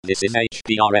This is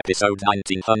HPR episode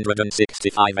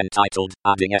 1965 entitled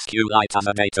Adding SQLite as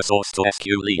a Data Source to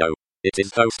SQLeo. It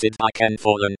is hosted by Ken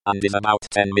Follen and is about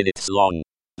 10 minutes long.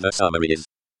 The summary is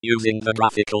using the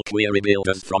graphical query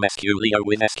builders from SQLeo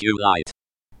with SQLite.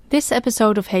 This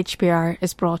episode of HPR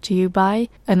is brought to you by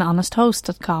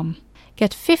anhonesthost.com. Get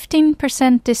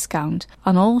 15% discount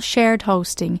on all shared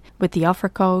hosting with the offer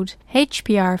code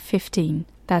HPR15.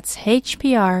 That's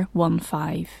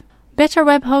HPR15. Better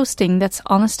web hosting that's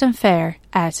honest and fair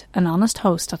at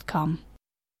anhonesthost.com.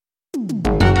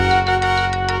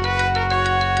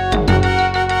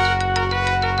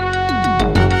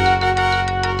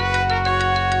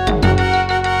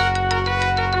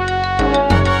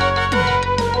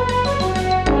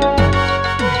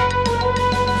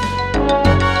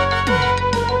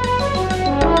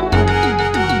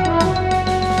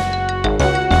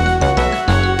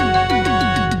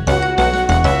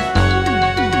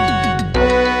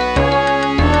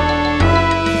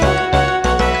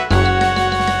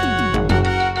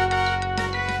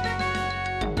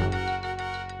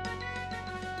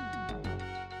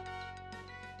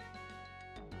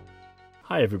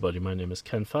 Hi everybody, my name is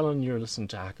Ken Fallon. You're listening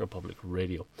to Hacker Public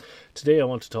Radio. Today I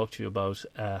want to talk to you about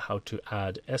how to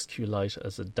add SQLite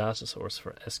as a data source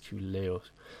for SQLeo.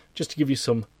 Just to give you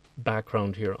some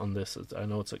background here on this, I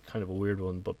know it's a kind of a weird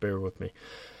one, but bear with me.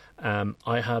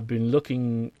 I have been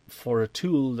looking for a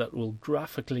tool that will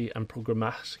graphically and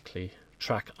programmatically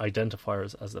track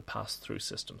identifiers as they pass through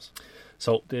systems.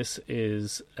 So this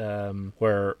is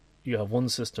where you have one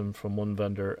system from one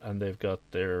vendor and they've got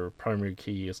their primary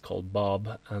key is called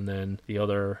Bob, and then the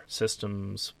other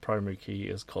system's primary key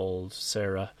is called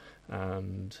Sarah,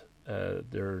 and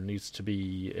there needs to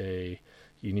be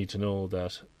you need to know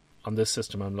that on this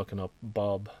system I'm looking up,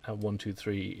 Bob at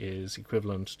 123 is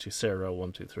equivalent to Sarah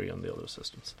 123 on the other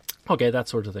systems. Okay, that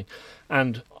sort of thing.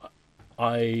 And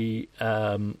I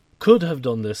could have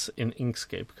done this in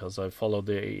Inkscape because I followed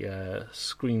the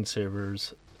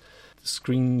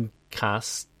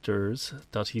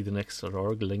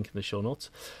screencasters.hethenext.org, link in the show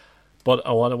notes. But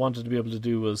what I wanted to be able to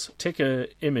do was take an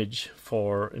image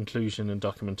for inclusion in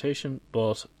documentation,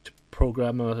 but to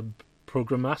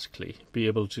programmatically be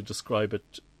able to describe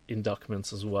it in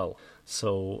documents as well.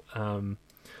 So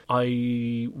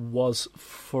I was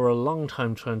for a long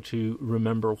time trying to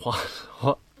remember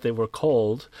what they were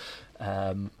called,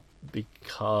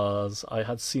 because I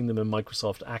had seen them in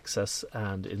Microsoft Access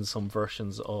and in some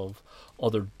versions of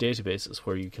other databases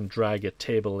where you can drag a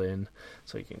table in.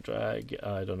 So you can drag,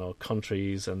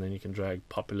 countries, and then you can drag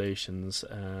populations,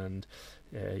 and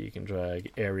you can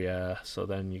drag area. So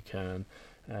then you can,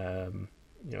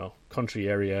 country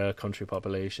area, country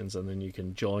populations, and then you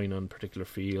can join on particular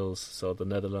fields. So the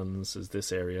Netherlands is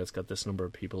this area, it's got this number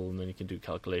of people, and then you can do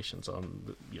calculations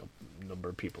on the number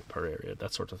of people per area,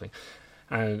 that sort of thing.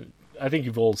 And I think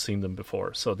you've all seen them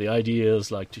before. So the idea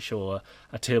is like to show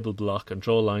a table block and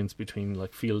draw lines between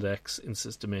like field X in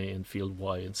system A and field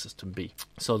Y in system B.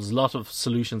 So there's a lot of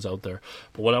solutions out there.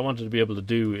 But what I wanted to be able to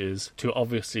do is to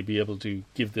obviously be able to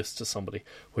give this to somebody,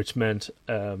 which meant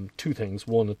two things.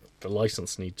 One, the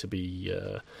license need to be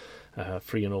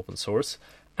free and open source.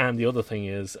 And the other thing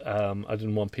is, I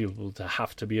didn't want people to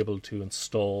have to be able to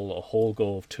install a whole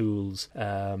go of tools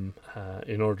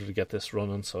in order to get this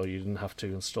running. So you didn't have to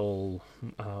install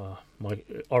my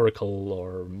Oracle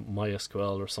or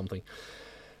MySQL or something.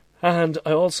 And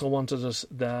I also wanted it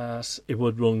that it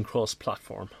would run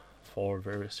cross-platform for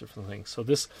various different things. So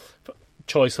this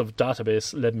choice of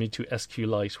database led me to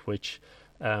SQLite, which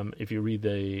if you read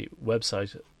the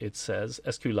website, it says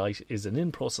SQLite is an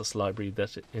in-process library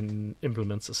that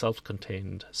implements a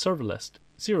self-contained, serverless,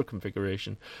 zero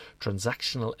configuration,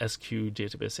 transactional SQ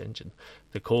database engine.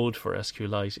 The code for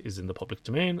SQLite is in the public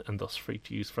domain and thus free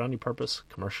to use for any purpose,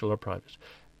 commercial or private.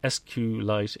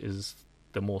 SQLite is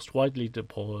the most widely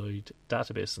deployed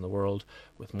database in the world,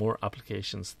 with more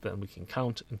applications than we can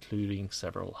count, including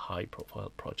several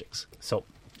high-profile projects. So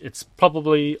it's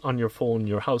probably on your phone.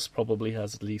 Your house probably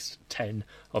has at least 10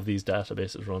 of these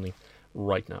databases running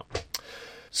right now.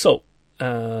 So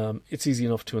it's easy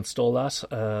enough to install that.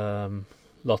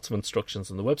 Lots of instructions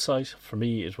on the website. For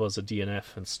me, it was a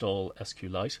DNF install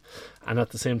SQLite. And at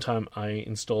the same time, I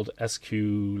installed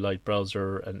SQLite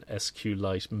browser and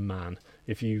SQLite man.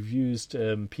 If you've used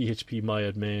PHP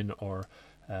MyAdmin or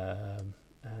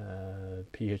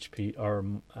PHP or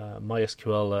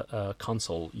MySQL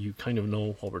console, you kind of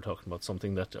know what we're talking about,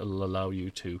 something that will allow you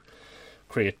to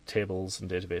create tables and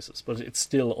databases, but it's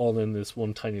still all in this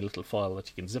one tiny little file that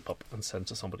you can zip up and send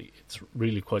to somebody. It's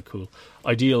really quite cool.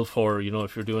 Ideal for,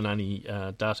 if you're doing any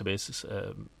databases,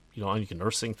 and you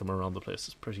can sync them around the place.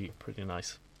 It's pretty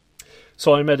nice.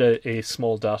 So I made a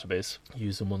small database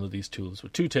using one of these tools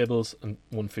with 2 tables and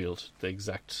 1 field,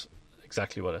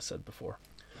 exactly what I said before.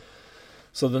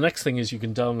 So the next thing is you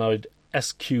can download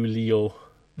SQLeo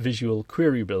Visual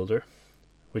Query Builder,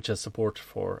 which has support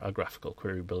for a graphical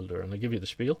query builder. And I'll give you the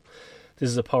spiel. This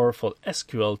is a powerful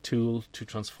SQL tool to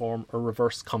transform or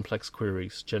reverse complex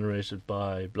queries generated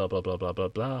by blah, blah, blah, blah, blah,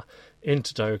 blah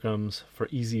into diagrams for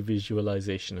easy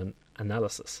visualization and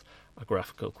analysis. A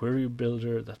graphical query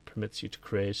builder that permits you to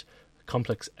create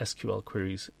complex SQL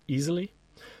queries easily.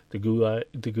 The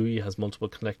GUI has multiple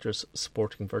connectors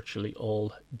supporting virtually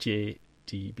all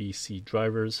JDBC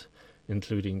drivers,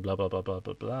 including blah, blah, blah, blah,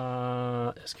 blah,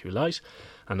 blah, SQLite.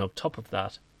 And on top of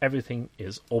that, everything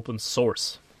is open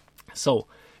source. So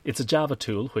it's a Java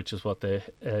tool, which is what the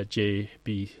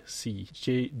JDBC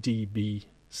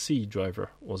driver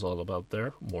was all about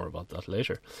there. More about that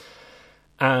later.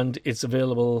 And it's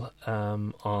available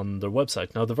on their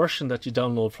website. Now, the version that you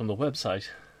download from the website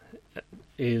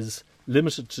is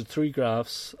limited to 3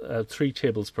 graphs, 3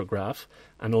 tables per graph,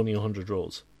 and only 100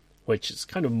 rows, which is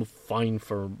kind of fine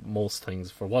for most things.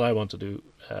 For what I want to do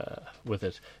with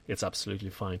it, it's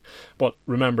absolutely fine. But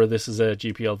remember, this is a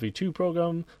GPL-v2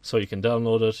 program, so you can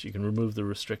download it, you can remove the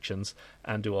restrictions,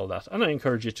 and do all that. And I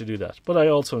encourage you to do that. But I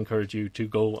also encourage you to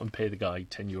go and pay the guy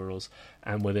 €10.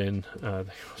 And within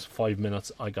 5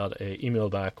 minutes, I got an email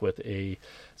back with a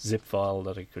zip file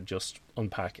that I could just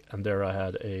unpack. And there I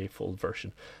had a full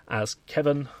version. As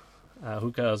Kevin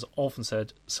who has often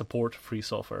said, support free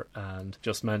software, and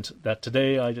just meant that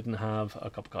today I didn't have a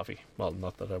cup of coffee. Well,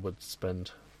 not that I would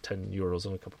spend €10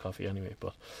 on a cup of coffee anyway,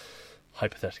 but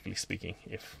hypothetically speaking,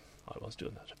 if I was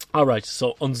doing that. Alright,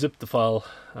 so unzip the file.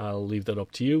 I'll leave that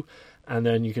up to you. And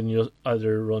then you can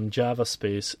either run java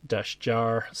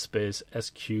 -jar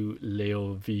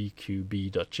SQLeo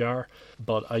vqb.jar,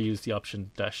 but I use the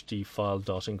option -d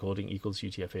file.encoding equals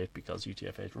UTF-8 because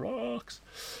UTF-8 rocks.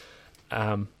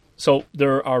 So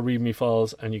there are README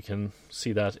files, and you can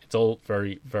see that it's all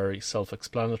very, very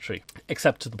self-explanatory,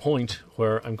 except to the point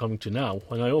where I'm coming to now.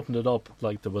 When I opened it up,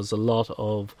 there was a lot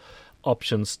of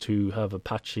options to have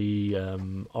Apache,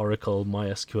 Oracle,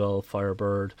 MySQL,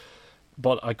 Firebird,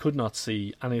 but I could not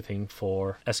see anything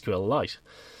for SQLite.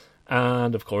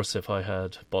 And of course, if I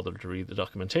had bothered to read the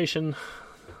documentation,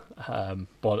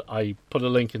 but I put a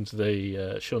link into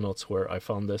the show notes where I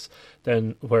found this,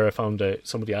 then where I found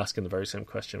somebody asking the very same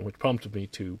question, which prompted me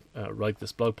to write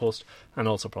this blog post, and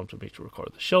also prompted me to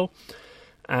record the show.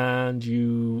 And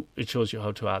it shows you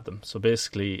how to add them. So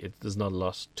basically, there's not a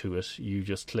lot to it. You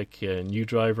just click new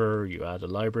driver, you add a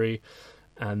library,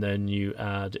 and then you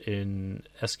add in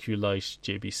SQLite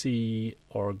JBC,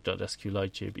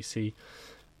 org.SQLite JBC.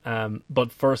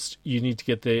 But first, you need to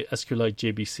get the SQLite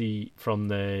JBC from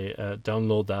the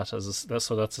download that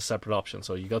so that's a separate option.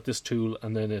 So you got this tool,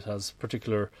 and then it has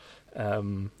particular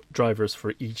drivers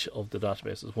for each of the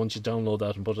databases. Once you download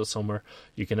that and put it somewhere,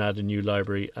 you can add a new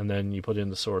library, and then you put in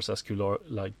the source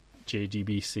SQLite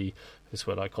JDBC is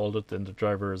what I called it. Then the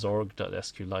driver is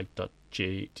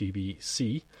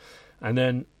org.sqlite.jdbc, and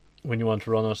then when you want to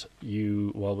run it,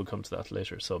 we'll come to that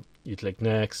later. So you click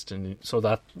next, and so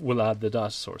that will add the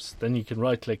data source. Then you can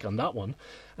right click on that one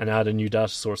and add a new data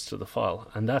source to the file,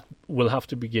 and that will have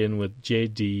to begin with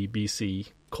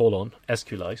JDBC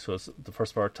SQLite. So the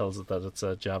first part tells it that it's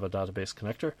a Java database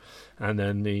connector, and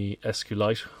then the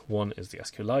SQLite one is the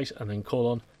SQLite, and then :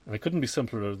 and it couldn't be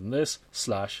simpler than this,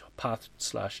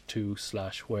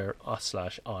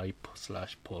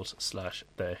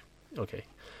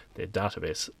 /path/to/where/I/put/the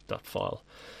database.file.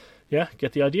 Yeah,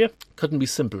 get the idea? Couldn't be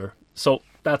simpler. So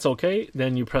that's okay.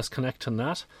 Then you press connect on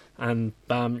that, and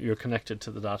bam, you're connected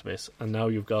to the database. And now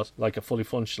you've got a fully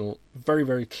functional, very,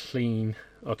 very clean,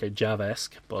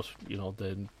 Java-esque, but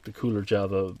the cooler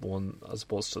Java one as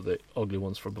opposed to the ugly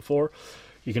ones from before.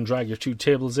 You can drag your 2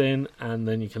 tables in, and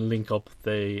then you can link up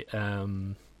the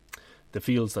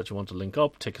fields that you want to link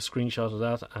up, take a screenshot of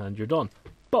that, and you're done.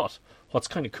 But what's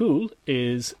kind of cool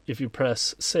is if you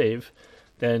press save,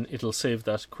 then it'll save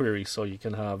that query. So you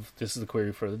can have, this is the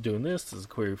query for doing this is the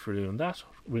query for doing that.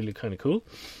 Really kind of cool.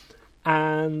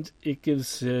 And it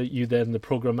gives you then the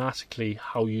programmatically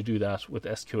how you do that with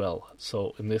SQL.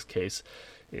 So in this case,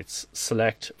 it's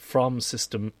select from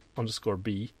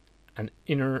system_B and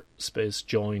inner space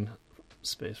join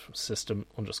space from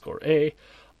system_A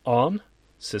on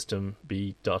system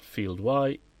B.field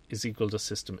Y is equal to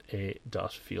system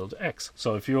A.field X.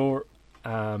 So if you're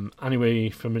anyway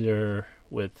familiar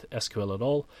with SQL at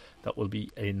all, that will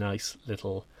be a nice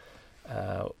little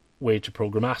way to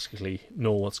programmatically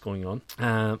know what's going on.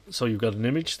 So you've got an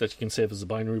image that you can save as a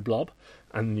binary blob,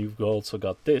 and you've also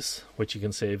got this, which you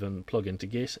can save and plug into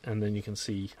Git, and then you can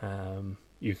see,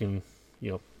 you can,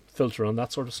 filter on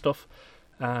that sort of stuff,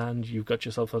 and you've got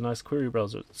yourself a nice query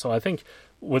browser. So I think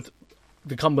with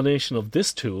the combination of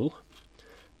this tool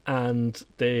and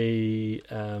the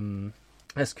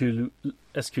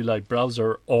SQLite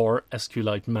browser or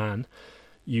SQLite man,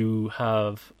 you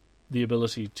have the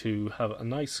ability to have a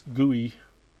nice GUI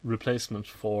replacement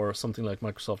for something like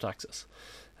Microsoft Access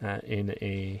in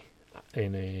a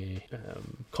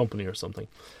company or something.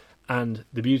 And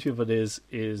the beauty of it is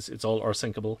it's all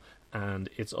rsynchable and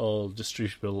it's all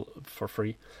distributable for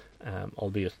free,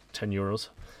 albeit €10.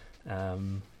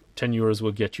 €10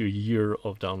 will get you a year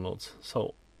of downloads.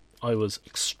 So I was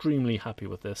extremely happy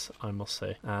with this, I must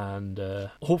say, and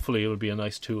hopefully it will be a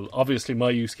nice tool. Obviously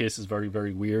my use case is very,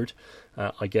 very weird.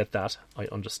 I get that, I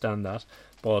understand that,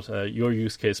 but your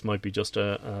use case might be just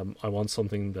I want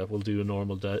something that will do a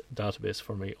normal database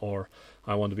for me, or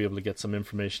I want to be able to get some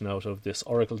information out of this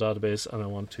Oracle database and I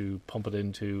want to pump it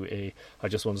into I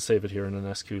just want to save it here in an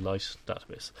SQLite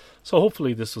database. So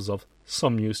hopefully this was of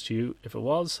some use to you. If it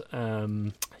was,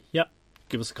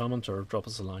 give us a comment or drop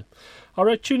us a line.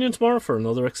 Alright, tune in tomorrow for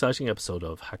another exciting episode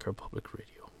of Hacker Public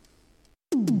Radio.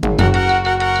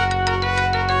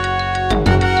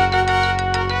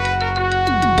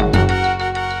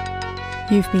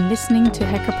 You've been listening to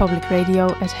Hacker Public Radio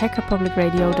at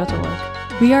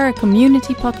hackerpublicradio.org. We are a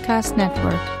community podcast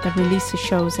network that releases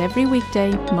shows every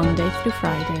weekday, Monday through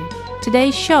Friday.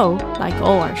 Today's show, like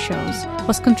all our shows,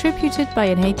 was contributed by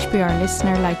an HPR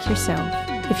listener like yourself.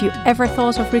 If you ever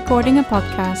thought of recording a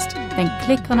podcast, then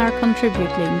click on our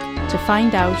contribute link to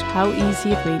find out how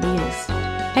easy it really is.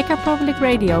 Hacker Public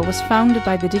Radio was founded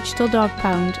by the Digital Dog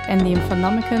Pound and the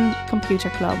Infonomicon Computer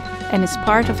Club and is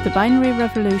part of the binary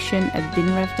revolution at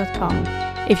binrev.com.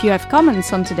 If you have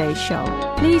comments on today's show,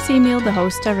 please email the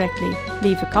host directly,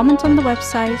 leave a comment on the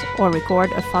website, or record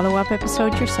a follow-up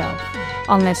episode yourself.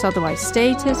 Unless otherwise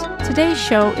stated, today's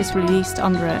show is released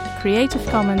under a Creative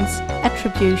Commons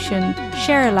Attribution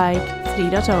Share Alike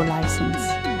 3.0 license.